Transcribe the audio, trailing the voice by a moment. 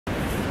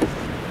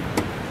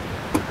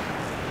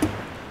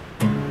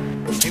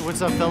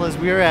What's up, fellas?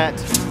 We are at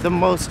the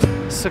most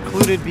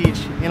secluded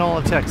beach in all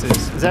of Texas.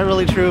 Is that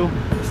really true?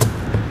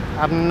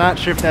 I'm not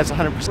sure if that's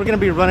 100%. We're gonna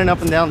be running up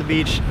and down the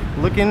beach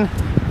looking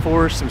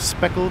for some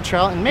speckled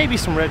trout and maybe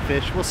some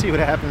redfish. We'll see what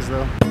happens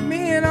though.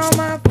 Me and all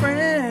my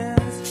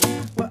friends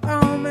were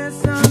all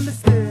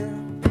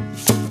misunderstood.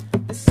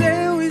 They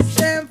say we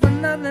stand for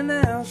nothing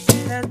else.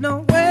 There's no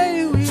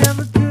way we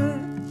ever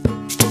could.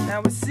 Now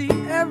we see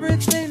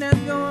everything that's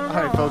going on.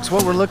 All right, folks,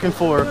 what we're looking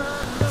for,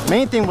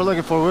 main thing we're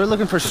looking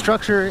for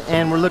structure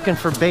and we're looking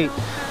for bait.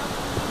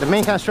 The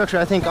main kind of structure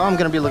I think I'm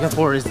gonna be looking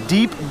for is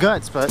deep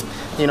guts, but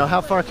you know,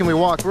 how far can we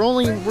walk? We're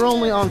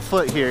only on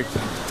foot here.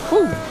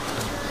 Whew.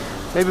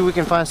 Maybe we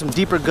can find some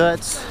deeper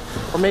guts,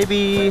 or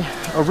maybe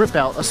a rip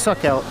out, a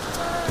suck out,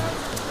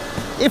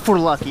 if we're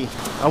lucky.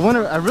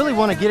 I really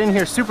want to get in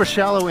here super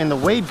shallow in the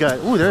wade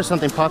gut. Ooh, there's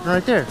something popping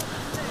right there.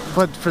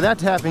 But for that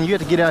to happen, you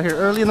have to get out here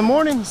early in the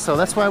morning, so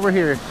that's why we're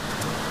here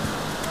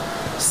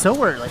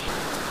so early.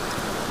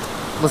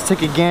 Let's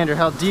take a gander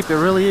how deep it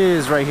really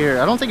is right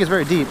here. I don't think it's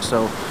very deep,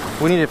 so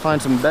we need to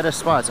find some better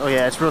spots. Oh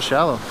yeah, it's real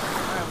shallow.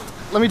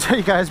 Let me tell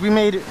you guys, we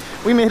made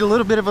a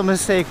little bit of a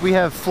mistake. We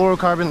have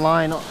fluorocarbon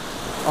line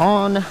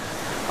on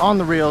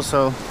the reel,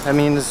 so I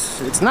mean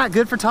it's not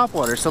good for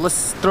topwater. So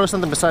let's throw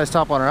something besides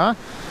topwater, huh?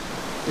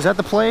 Is that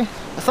the play?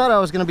 I thought I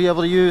was gonna be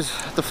able to use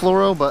the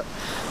fluoro, but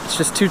it's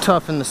just too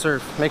tough in the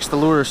surf. Makes the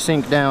lure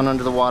sink down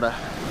under the water.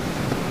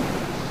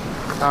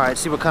 All right,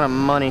 see what kind of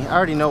money. I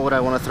already know what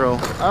I want to throw.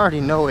 I already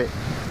know it.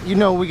 You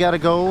know we gotta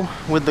go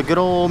with the good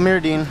old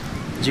mirrodine.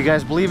 Do you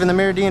guys believe in the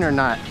mirrodine or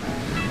not?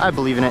 I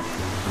believe in it.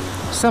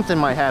 Something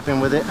might happen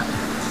with it.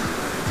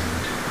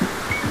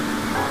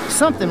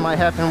 Something might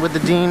happen with the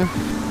Dean.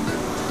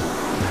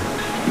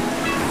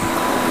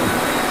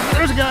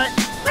 There's a guy.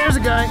 There's a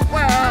guy.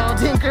 Wow,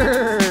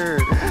 Tinker.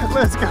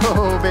 Let's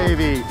go,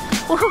 baby.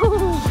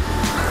 Woo-hoo.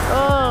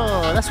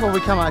 Oh, that's why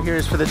we come out here,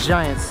 is for the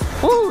giants.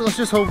 Woo, let's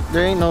just hope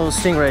there ain't no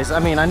stingrays. I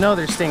mean, I know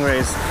there's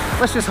stingrays.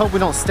 Let's just hope we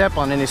don't step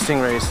on any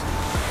stingrays.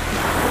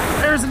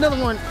 There's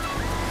another one.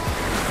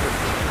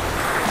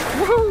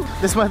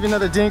 Woohoo! This might be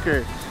another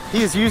dinker.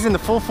 He is using the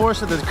full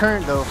force of the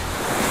current though.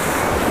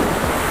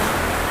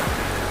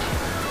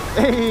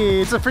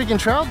 Hey, it's a freaking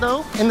trout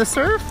though, in the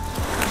surf.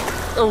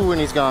 Oh, and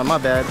he's gone, my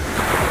bad.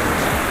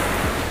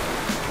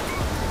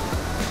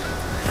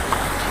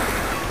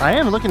 I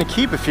am looking to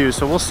keep a few,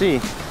 so we'll see.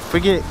 If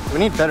we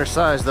need better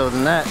size though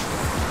than that.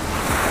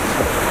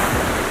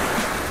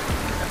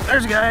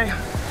 There's a guy.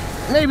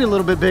 Maybe a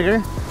little bit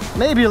bigger.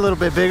 Maybe a little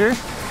bit bigger.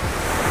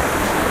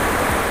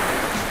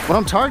 What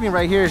I'm targeting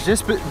right here is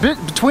just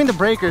between the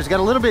breakers. Got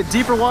a little bit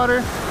deeper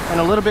water and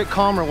a little bit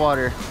calmer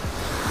water.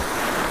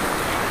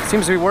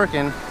 Seems to be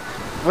working.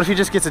 What if he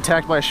just gets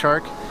attacked by a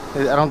shark?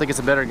 I don't think it's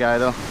a better guy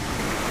though.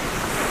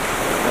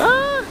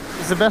 Ah,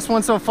 it's the best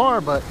one so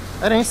far, but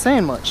that ain't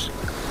saying much.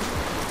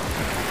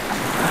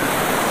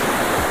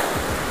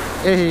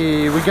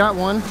 Hey, we got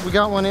one. We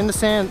got one in the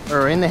sand,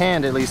 or in the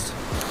hand at least.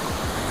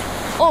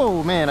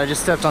 Oh man, I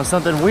just stepped on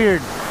something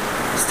weird.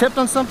 Stepped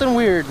on something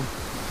weird.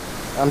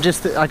 I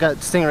got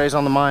stingrays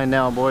on the mind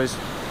now, boys.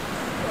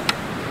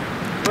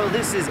 Well,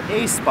 this is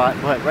a spot,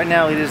 but right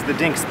now it is the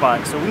dink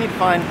spot, so we need to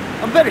find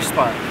a better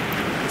spot.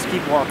 Let's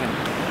keep walking.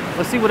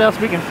 Let's see what else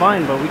we can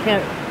find, but we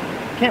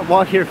can't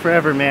walk here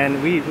forever,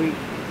 man. We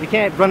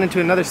can't run into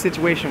another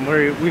situation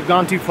where we've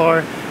gone too far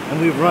and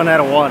we've run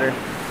out of water.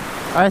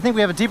 I think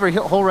we have a deeper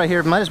hole right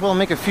here. Might as well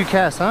make a few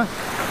casts, huh?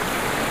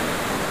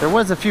 There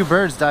was a few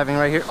birds diving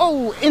right here.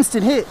 Oh,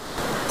 instant hit.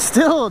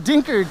 Still,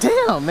 dinker,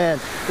 damn, man.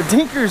 The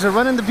dinkers are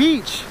running the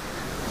beach.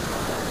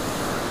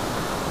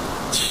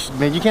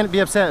 Man, you can't be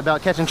upset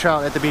about catching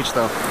trout at the beach,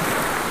 though.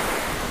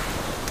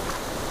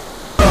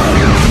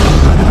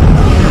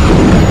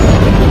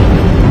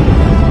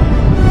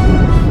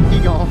 He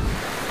gone.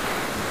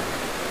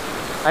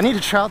 I need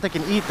a trout that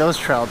can eat those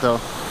trout, though.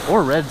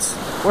 Or reds.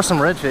 Or some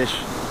redfish.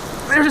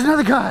 There's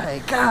another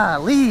guy.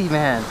 Golly,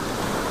 man.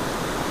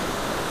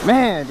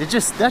 Man,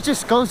 that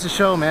just goes to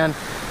show, man.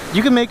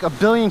 You can make a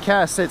billion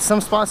casts at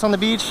some spots on the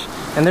beach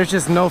and there's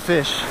just no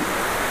fish.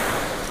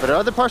 But at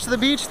other parts of the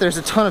beach, there's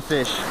a ton of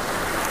fish.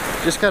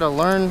 Just gotta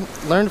learn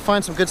to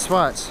find some good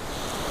spots.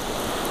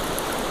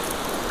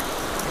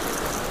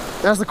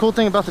 That's the cool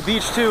thing about the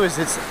beach too, is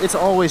it's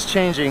always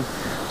changing.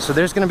 So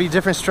there's gonna be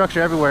different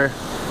structure everywhere.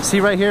 See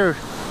right here,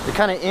 it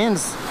kind of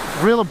ends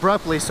real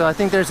abruptly, so I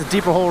think there's a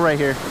deeper hole right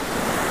here.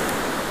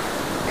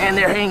 And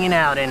they're hanging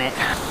out in it.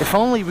 If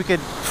only we could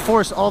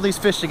force all these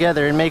fish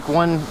together and make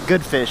one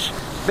good fish.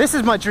 This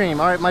is my dream,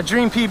 all right, my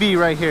dream PB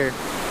right here.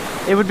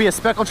 It would be a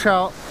speckled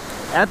trout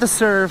at the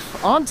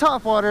surf, on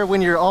top water,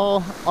 when you're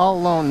all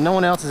alone. No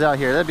one else is out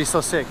here. That'd be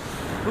so sick.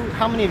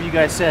 How many of you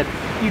guys said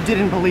you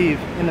didn't believe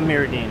in the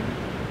mirrodine?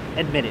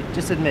 Admit it,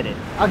 just admit it.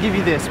 I'll give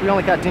you this, we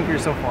only got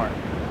dinkers so far.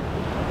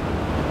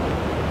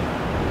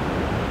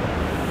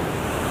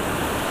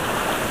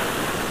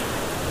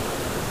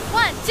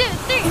 One, two,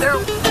 three. There,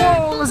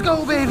 whoa, let's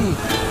go, baby.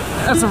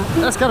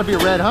 That's gotta be a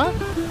red, huh?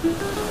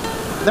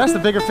 That's the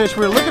bigger fish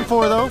we were looking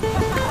for, though.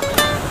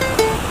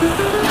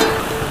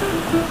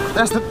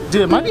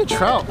 Dude, it might be a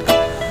trout.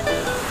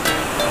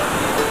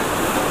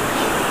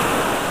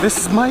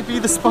 This might be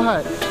the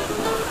spot.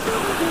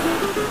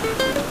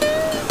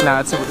 Nah,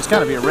 it's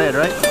gotta be a red,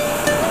 right?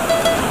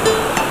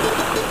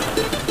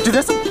 Dude,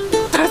 that's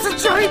a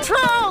giant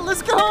trout!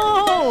 Let's go!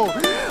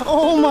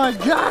 Oh my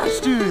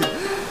gosh, dude!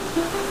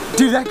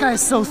 Dude, that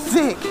guy's so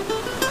thick.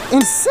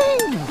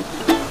 Insane!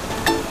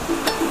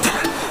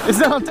 It's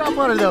not on top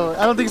water though.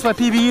 I don't think it's my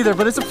PB either,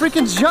 but it's a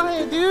freaking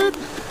giant, dude!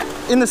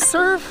 In the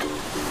surf.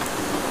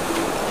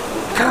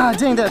 God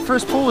dang, that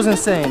first pull was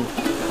insane.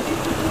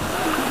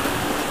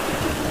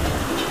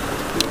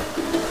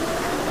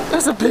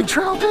 That's a big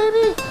trout,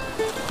 baby!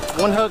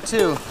 One hook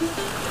too,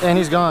 and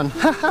he's gone.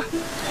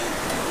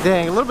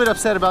 Dang, a little bit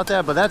upset about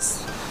that, but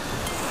that's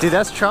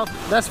trout,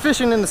 that's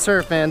fishing in the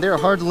surf, man. They're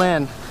hard to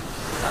land.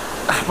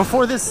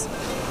 Before this,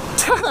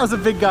 that was a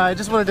big guy, I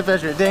just wanted to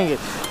measure it, dang it.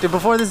 Dude,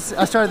 before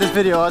I started this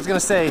video, I was gonna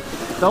say,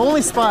 the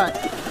only spot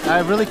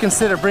I really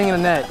consider bringing a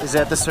net is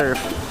at the surf,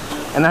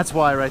 and that's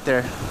why right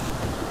there.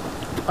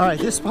 All right,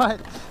 this spot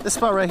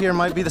right here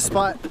might be the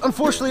spot.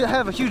 Unfortunately, I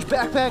have a huge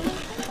backpack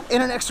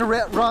and an extra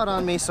rod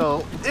on me,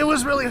 so it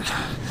was really,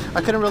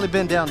 I couldn't really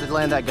bend down to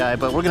land that guy,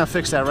 but we're gonna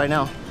fix that right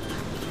now.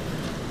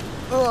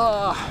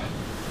 Ugh.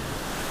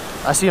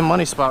 I see a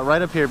money spot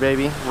right up here,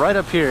 baby, right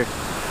up here.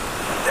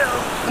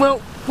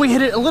 Well, we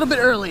hit it a little bit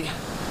early.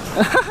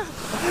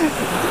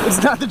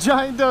 It's not the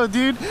giant though,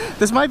 dude.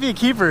 This might be a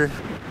keeper.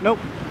 Nope,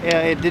 yeah,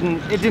 it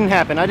didn't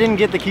happen. I didn't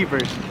get the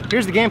keepers.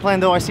 Here's the game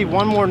plan though. I see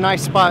one more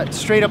nice spot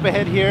straight up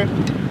ahead here,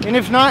 and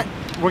if not,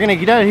 we're gonna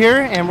get out of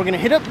here and we're gonna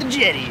hit up the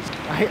jetties.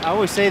 I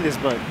always say this,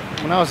 but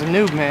when I was a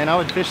noob, man, I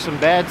would fish some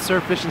bad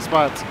surf fishing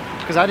spots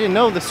because I didn't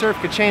know the surf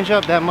could change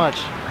up that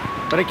much.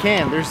 But it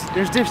can. There's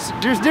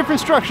different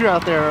structure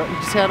out there. You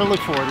just have to look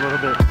for it a little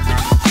bit.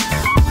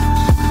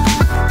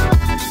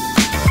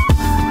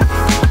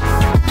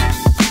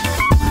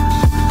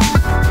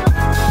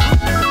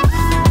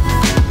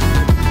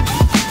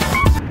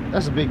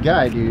 That's a big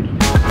guy, dude.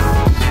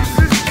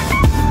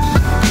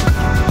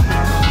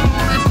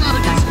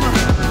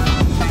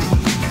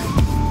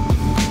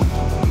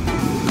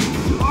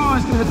 Oh,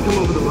 it's gonna have to come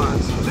over the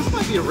rocks. This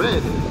might be a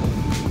red.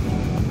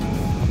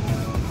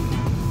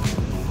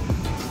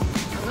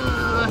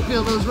 I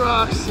feel those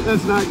rocks.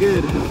 That's not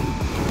good.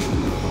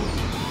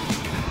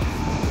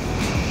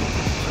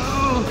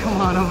 Oh, come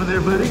on over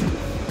there, buddy.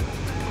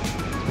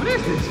 What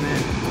is this,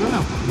 man? I don't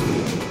know.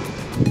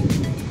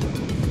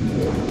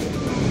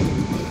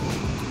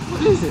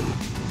 What is it?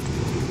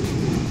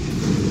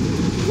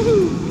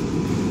 Woo.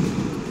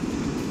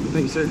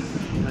 Thank you, sir.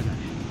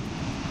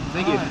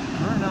 Thank you.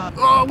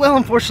 Oh, well,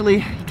 unfortunately,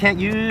 you can't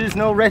use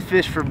no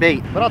redfish for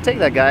bait, but I'll take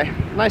that guy.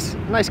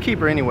 Nice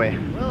keeper anyway.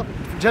 Well,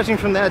 judging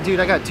from that, dude,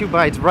 I got 2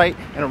 bites right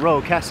in a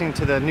row casting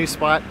to the new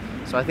spot,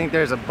 so I think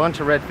there's a bunch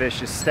of redfish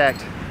just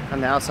stacked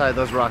on the outside of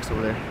those rocks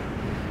over there.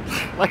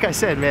 Like I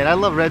said, man, I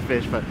love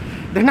redfish, but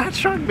they're not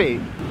shark bait.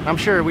 I'm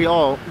sure we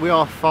all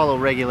follow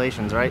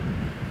regulations, right?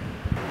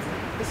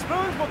 The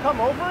spoons will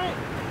come over it.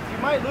 You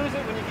might lose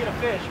it when you get a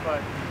fish,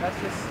 but that's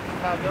just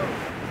how it goes.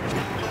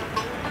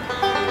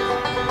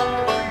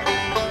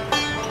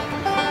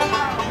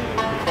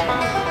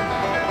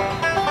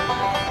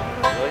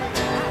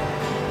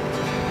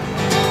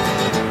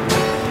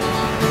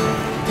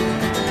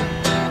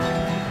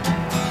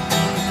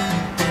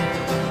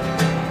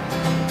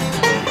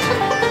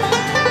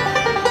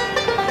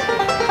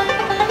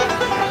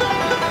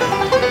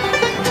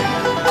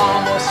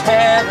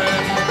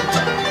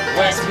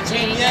 West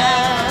Virginia,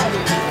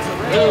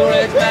 Blue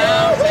Ridge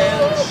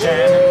Mountains,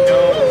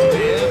 Shenandoah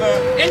River,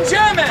 in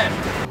German!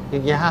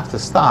 You have to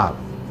stop.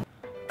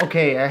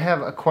 Okay, I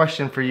have a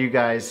question for you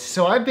guys.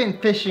 So I've been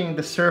fishing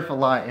the surf a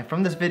lot, and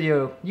from this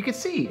video, you can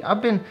see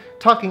I've been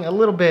talking a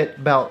little bit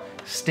about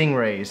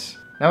stingrays.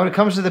 Now when it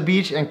comes to the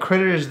beach and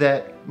critters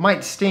that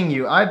might sting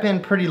you, I've been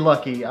pretty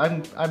lucky.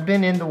 I've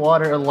been in the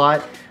water a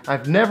lot.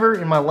 I've never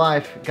in my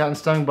life gotten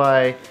stung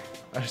by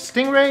a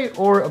stingray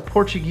or a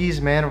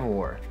Portuguese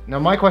man-of-war. Now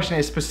my question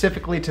is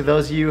specifically to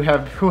those of you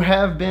who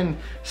have been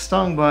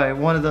stung by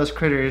one of those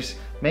critters,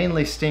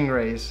 mainly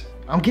stingrays.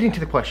 I'm getting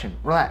to the question,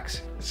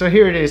 relax. So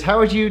here it is, how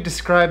would you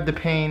describe the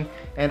pain,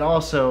 and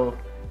also,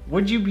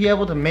 would you be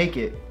able to make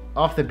it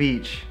off the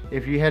beach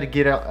if you had to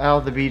get out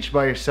of the beach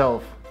by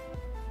yourself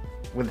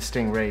with a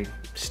stingray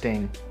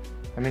sting?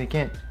 I mean, it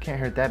can't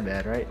hurt that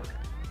bad, right?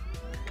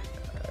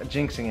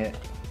 Jinxing it.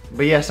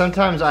 But yeah,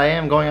 sometimes I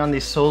am going on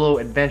these solo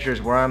adventures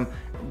where I'm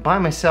by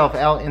myself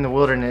out in the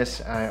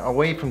wilderness,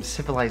 away from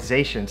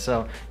civilization.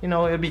 So, you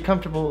know, it'd be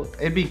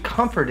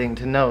comforting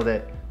to know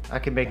that I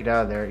could make it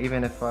out of there,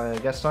 even if I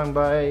got stung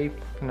by, you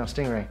know,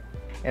 stingray.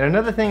 And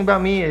another thing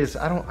about me is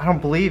I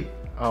don't believe,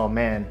 oh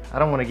man, I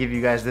don't want to give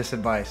you guys this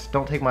advice.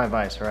 Don't take my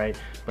advice, all right?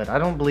 But I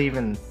don't believe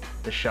in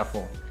the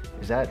shuffle.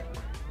 Is that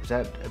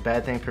a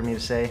bad thing for me to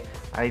say?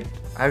 I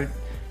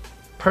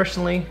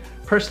personally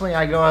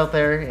I go out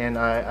there and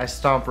I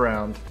stomp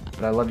around.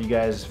 But I love you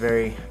guys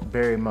very,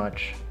 very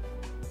much.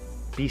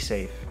 Be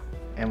safe,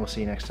 and we'll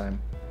see you next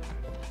time.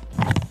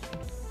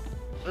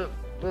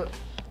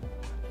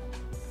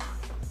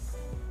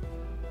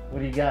 What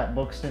do you got,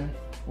 Buxton?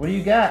 What do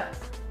you got?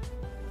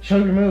 Show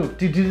your move.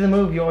 Dude, do the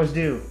move you always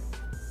do.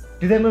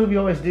 Do that move you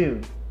always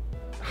do.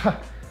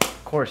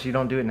 Of course, you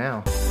don't do it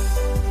now.